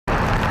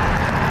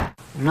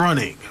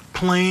running,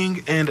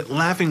 playing, and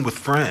laughing with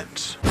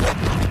friends.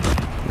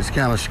 It's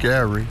kind of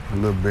scary a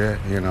little bit,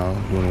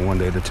 doing one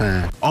day at a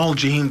time. All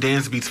Jaheim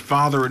Dansby's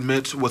father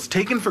admits was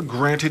taken for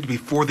granted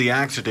before the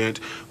accident.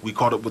 We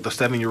caught up with the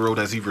 7-year-old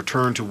as he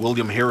returned to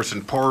William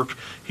Harrison Park.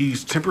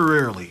 He's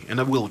temporarily in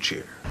a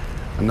wheelchair.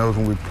 I know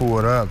when we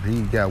pulled up,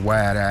 he got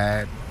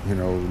wide-eyed,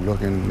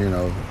 looking,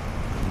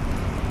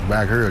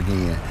 back here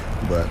again.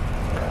 But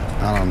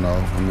I don't know.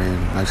 I mean,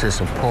 it's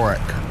just a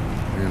park,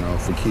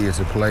 for kids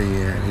to play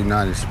in. He's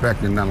not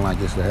expecting nothing like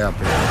this to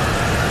happen.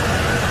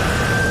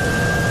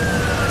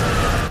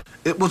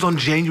 It was on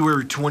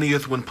January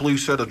 20th when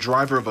police said a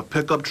driver of a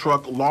pickup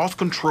truck lost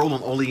control on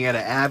Oleanda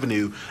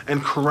Avenue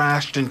and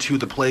crashed into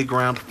the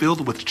playground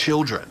filled with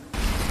children.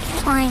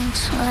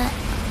 Swings.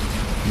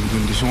 You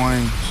getting the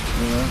swings?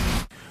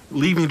 Yeah.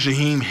 Leaving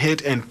Jaheim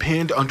hit and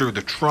pinned under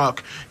the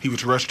truck. He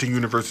was rushed to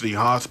University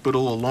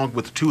Hospital along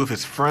with 2 of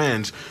his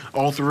friends.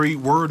 All 3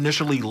 were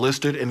initially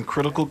listed in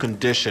critical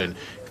condition.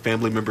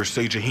 Family members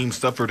say Jaheim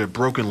suffered a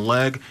broken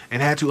leg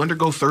and had to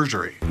undergo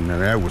surgery. Now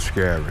that was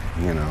scary,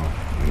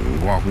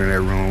 walking in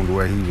that room the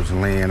way he was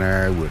laying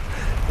there with,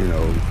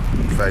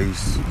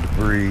 face,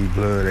 debris,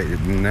 blood,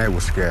 that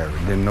was scary.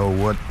 Didn't know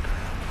what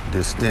the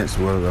extent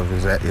was of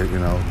his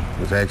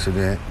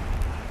accident.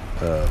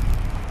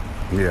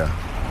 Yeah,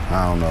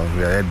 I don't know.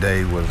 Yeah, that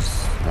day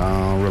was, I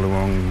don't really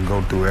want to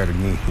go through that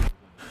again.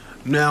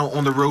 Now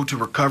on the road to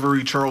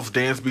recovery, Charles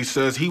Dansby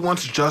says he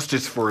wants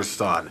justice for his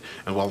son.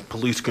 And while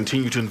police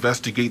continue to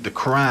investigate the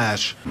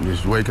crash,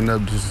 just waking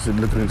up, just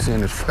looking and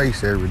seeing his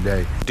face every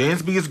day.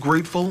 Dansby is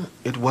grateful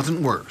it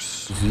wasn't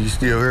worse. He's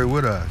still here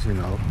with us, I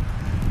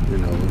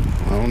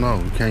don't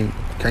know.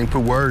 Can't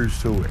put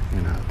words to it,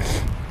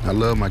 I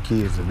love my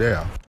kids to death.